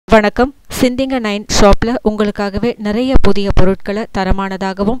வணக்கம். சிந்திங்க 9 ஷாப்பில் உங்களுக்காகவே நிறைய புதிய பொருட்களை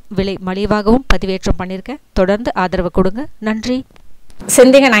தரமானதாகவும் விலை மலிவாகவும் பதிவேற்றம் பண்ணியிருக்கேன். தொடர்ந்து ஆதரவு கொடுங்க. நன்றி.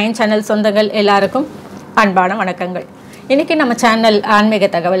 சிந்திங்க 9 சேனல் சொந்தங்கள் எல்லாருக்கும் அன்பான வணக்கங்கள். இன்றைக்கி நம்ம சேனல்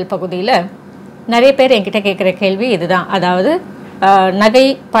ஆன்மீக தகவல் பகுதியில் நிறைய பேர் என்கிட்ட கேட்குற கேள்வி இதுதான். அதாவது நகை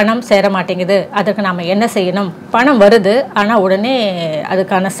பணம் சேர மாட்டேங்குது, அதுக்கு நாம் என்ன செய்யணும்? பணம் வருது, ஆனால் உடனே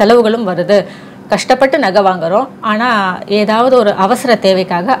அதுக்கான செலவுகளும் வருது. கஷ்டப்பட்டு நகை வாங்குகிறோம், ஆனால் ஏதாவது ஒரு அவசர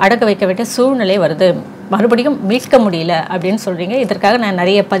தேவைக்காக அடக்க வைக்க வேண்டிய சூழ்நிலை வருது, மறுபடியும் மீட்க முடியல அப்படின்னு சொல்கிறீங்க. இதற்காக நான்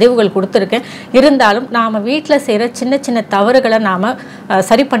நிறைய பதிவுகள் கொடுத்துருக்கேன். இருந்தாலும் நாம் வீட்டில் செய்கிற சின்ன சின்ன தவறுகளை நாம்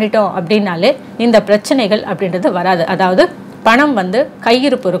சரி பண்ணிட்டோம் அப்படின்னாலே இந்த பிரச்சனைகள் அப்படின்றது வராது. அதாவது பணம்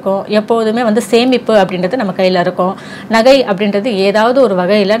கையிருப்பு இருக்கும், எப்போதுமே சேமிப்பு அப்படின்றது நம்ம கையில் இருக்கும். நகை அப்படின்றது ஏதாவது ஒரு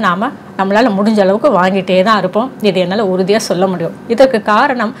வகையில் நம்மளால் முடிஞ்ச அளவுக்கு வாங்கிட்டே தான் இருப்போம். இது என்னால் உறுதியாக சொல்ல முடியும். இதற்கு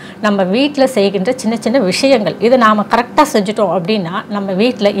காரணம் நம்ம வீட்டில் செய்கின்ற சின்ன சின்ன விஷயங்கள். இதை நாம் கரெக்டாக செஞ்சுட்டோம் அப்படின்னா நம்ம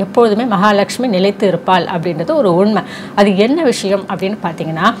வீட்டில் எப்பொழுதுமே மகாலட்சுமி நிலைத்து இருப்பாள் அப்படின்றது ஒரு உண்மை. அது என்ன விஷயம் அப்படின்னு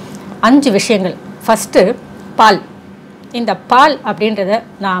பார்த்தீங்கன்னா 5 விஷயங்கள். ஃபஸ்ட்டு பால். இந்த பால் அப்படின்றத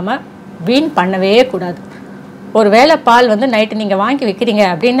நாம் வீண் பண்ணவே கூடாது. ஒரு வேளை பால் நைட்டு நீங்கள் வாங்கி வைக்கிறீங்க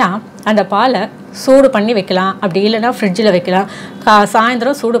அப்படின்னா அந்த பாலை சூடு பண்ணி வைக்கலாம், அப்படி இல்லைன்னா ஃப்ரிட்ஜில் வைக்கலாம்.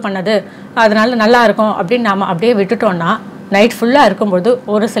 சாயந்தரம் சூடு பண்ணது அதனால நல்லா இருக்கும் அப்படின்னு நாம் அப்படியே விட்டுட்டோன்னா நைட் ஃபுல்லாக இருக்கும்போது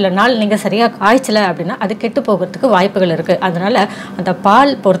ஒரு சில நாள் நீங்கள் சரியாக காய்ச்சலை அப்படின்னா அது கெட்டு போகிறதுக்கு வாய்ப்புகள் இருக்குது. அதனால் அந்த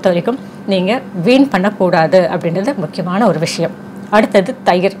பால் பொறுத்த வரைக்கும் நீங்கள் வீண் பண்ணக்கூடாது அப்படின்றது முக்கியமான ஒரு விஷயம். அடுத்தது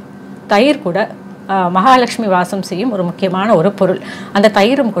தயிர். தயிர் கூட மகாலட்சுமி வாசம் செய்யும் ஒரு முக்கியமான ஒரு பொருள். அந்த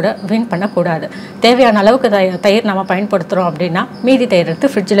தயிரும் கூட வீண் பண்ணக்கூடாது. தேவையான அளவுக்கு தயிர் நம்ம பயன்படுத்துகிறோம் அப்படின்னா மீதி தயிர் எடுத்து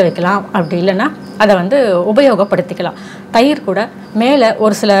ஃப்ரிட்ஜில் வைக்கலாம், அப்படி இல்லைன்னா அதை உபயோகப்படுத்திக்கலாம். தயிர் கூட மேலே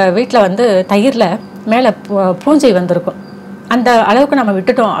ஒரு சில வீட்டில் தயிரில் மேலே பூஞ்சை வந்திருக்கும். அந்த அளவுக்கு நம்ம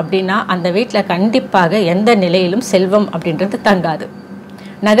விட்டுட்டோம் அப்படின்னா அந்த வீட்டில் கண்டிப்பாக எந்த நிலையிலும் செல்வம் அப்படின்றது தங்காது,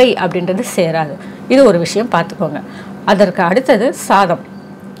 நகை அப்படின்றது சேராது. இது ஒரு விஷயம் பார்த்துக்கோங்க. அதற்கு அடுத்தது சாதம்,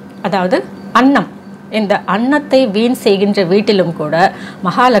 அதாவது அன்னம். இந்த அன்னத்தை வீண் செய்கின்ற வீட்டிலும் கூட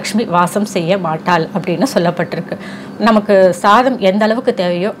மகாலட்சுமி வாசம் செய்ய மாட்டாள் அப்படின்னு சொல்லப்பட்டிருக்கு. நமக்கு சாதம் எந்த அளவுக்கு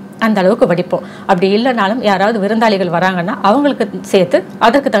தேவையோ அந்த அளவுக்கு வடிப்போம். அப்படி இல்லைனாலும் யாராவது விருந்தாளிகள் வராங்கன்னா அவங்களுக்கு சேர்த்து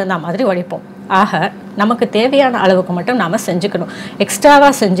அதற்கு தகுந்த மாதிரி வடிப்போம். ஆக நமக்கு தேவையான அளவுக்கு மட்டும் நாம் செஞ்சுக்கணும்.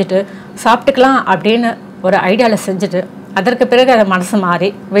 எக்ஸ்ட்ராவாக செஞ்சுட்டு சாப்பிட்டுக்கலாம் அப்படின்னு ஒரு ஐடியாவில் செஞ்சுட்டு அதற்கு பிறகு அதை மனசு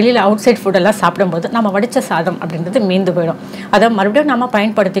மாறி வெளியில் அவுட் சைட் ஃபுட்டெல்லாம் சாப்பிடும்போது நம்ம வடித்த சாதம் அப்படின்றது மீந்து போயிடும். அதை மறுபடியும் நம்ம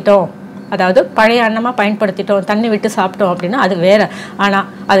பயன்படுத்திட்டோம், அதாவது பழைய அன்னமாக பயன்படுத்திட்டோம், தண்ணி விட்டு சாப்பிட்டோம் அப்படின்னா அது வேறு. ஆனால்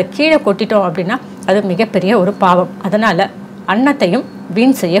அதை கீழே கொட்டிட்டோம் அப்படின்னா அது மிகப்பெரிய ஒரு பாவம். அதனால் அன்னத்தையும்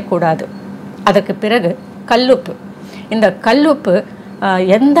வீண் செய்யக்கூடாது. அதற்கு பிறகு கல்லுப்பு. இந்த கல்லுப்பு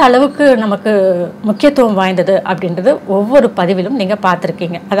எந்த அளவுக்கு நமக்கு முக்கியத்துவம் வாய்ந்தது அப்படின்றது ஒவ்வொரு பதிவிலும் நீங்கள்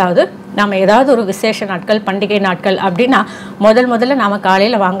பார்த்துருக்கீங்க. அதாவது நாம் ஏதாவது ஒரு விசேஷ நாட்கள், பண்டிகை நாட்கள் அப்படின்னா முதல்ல நாம்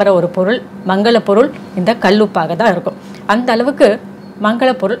காலையில் வாங்குகிற ஒரு பொருள், மங்கள பொருள் இந்த கல்லுப்பாக தான் இருக்கும். அந்த அளவுக்கு மங்கள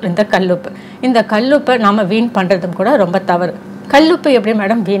பொருள் இந்த கல்லுப்பு. இந்த கல்லுப்பை நாம் வீண் பண்ணுறதும் கூட ரொம்ப தவறு. கல்லுப்பு எப்படி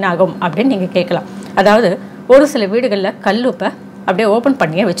மேடம் வீணாகும் அப்படின்னு நீங்கள் கேட்கலாம். அதாவது ஒரு சில வீடுகளில் கல்லுப்பை அப்படியே ஓப்பன்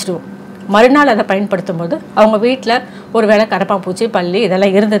பண்ணியே வச்சுடுவோம். மறுநாள் அதை பயன்படுத்தும் போது அவங்க வீட்டில் ஒரு வேளை கரப்பாம்பூச்சி, பல்லி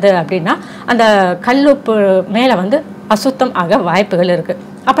இதெல்லாம் இருந்தது அப்படின்னா அந்த கல்லுப்பு மேலே அசுத்தம் ஆக வாய்ப்புகள் இருக்குது.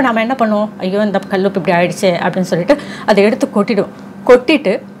 அப்போ நம்ம என்ன பண்ணுவோம்? ஐயோ இந்த கல்லுப்பு இப்படி ஆயிடுச்சு அப்படின்னு சொல்லிட்டு அதை எடுத்து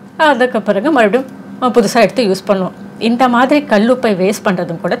கொட்டிட்டு அதுக்கு பிறகு மறுபடியும் புதுசாக எடுத்து யூஸ் பண்ணுவோம். இந்த மாதிரி கல்லுப்பை வேஸ்ட்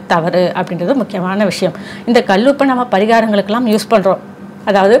பண்ணுறதும் கூட தவறு அப்படின்றது முக்கியமான விஷயம். இந்த கல்லுப்பை நம்ம பரிகாரங்களுக்கெல்லாம் யூஸ் பண்ணுறோம்.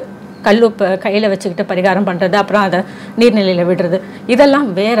 அதாவது கல்லுப்பை கையில் வச்சுக்கிட்டு பரிகாரம் பண்ணுறது, அப்புறம் அதை நீர்நிலையில் விடுறது, இதெல்லாம்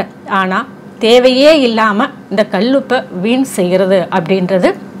வேறு. ஆனால் தேவையே இல்லாமல் இந்த கல்லுப்பை வீண் செய்கிறது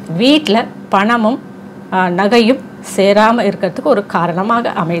அப்படின்றது வீட்டில் பணமும் நகையும் சேராமல் இருக்கிறதுக்கு ஒரு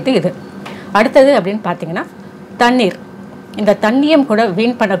காரணமாக அமைது. இது அடுத்தது அப்படின்னு பார்த்தீங்கன்னா தண்ணீர். இந்த தண்ணியும் கூட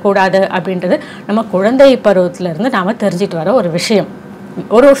வீண் பண்ணக்கூடாது அப்படின்றது நம்ம குழந்தை பருவத்திலேருந்து நாம் தெரிஞ்சிட்டு வர ஒரு விஷயம்.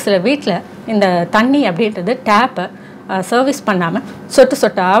 ஒரு சில வீட்டில் இந்த தண்ணி அப்படின்றது டேப்பை சர்வீஸ் பண்ணாமல்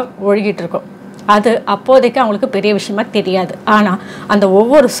சொட்டாக ஒழுகிட்டு இருக்கும். அது அப்போதைக்கு அவங்களுக்கு பெரிய விஷயமா தெரியாது. ஆனால் அந்த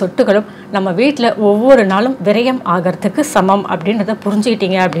ஒவ்வொரு சொட்டுகளும் நம்ம வீட்டில் ஒவ்வொரு நாளும் விரயம் ஆகிறதுக்கு சமம் அப்படின்றத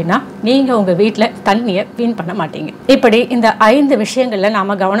புரிஞ்சுக்கிட்டீங்க அப்படின்னா நீங்கள் உங்கள் வீட்டில் தண்ணியை வீண் பண்ண மாட்டீங்க. இப்படி இந்த 5 விஷயங்களில்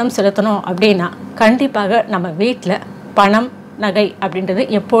நாம் கவனம் செலுத்தணும் அப்படின்னா கண்டிப்பாக நம்ம வீட்டில் பணம், நகை அப்படின்றது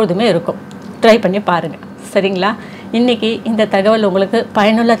எப்பொழுதுமே இருக்கும். ட்ரை பண்ணி பாருங்கள், சரிங்களா? இன்றைக்கி இந்த தகவல் உங்களுக்கு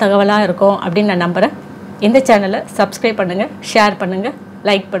பயனுள்ள தகவலாக இருக்கும் அப்படின்னு நான் நம்புகிறேன். இந்த சேனலை சப்ஸ்கிரைப் பண்ணுங்கள், ஷேர் பண்ணுங்கள்,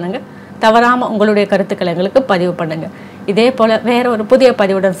 லைக் பண்ணுங்கள். தவறாமல் உங்களுடைய கருத்துக்களை எங்களுக்கு பதிவு பண்ணுங்கள். இதே போல் வேறு ஒரு புதிய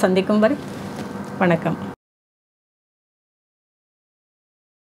பதிவுடன் சந்திக்கும் வரை வணக்கம்.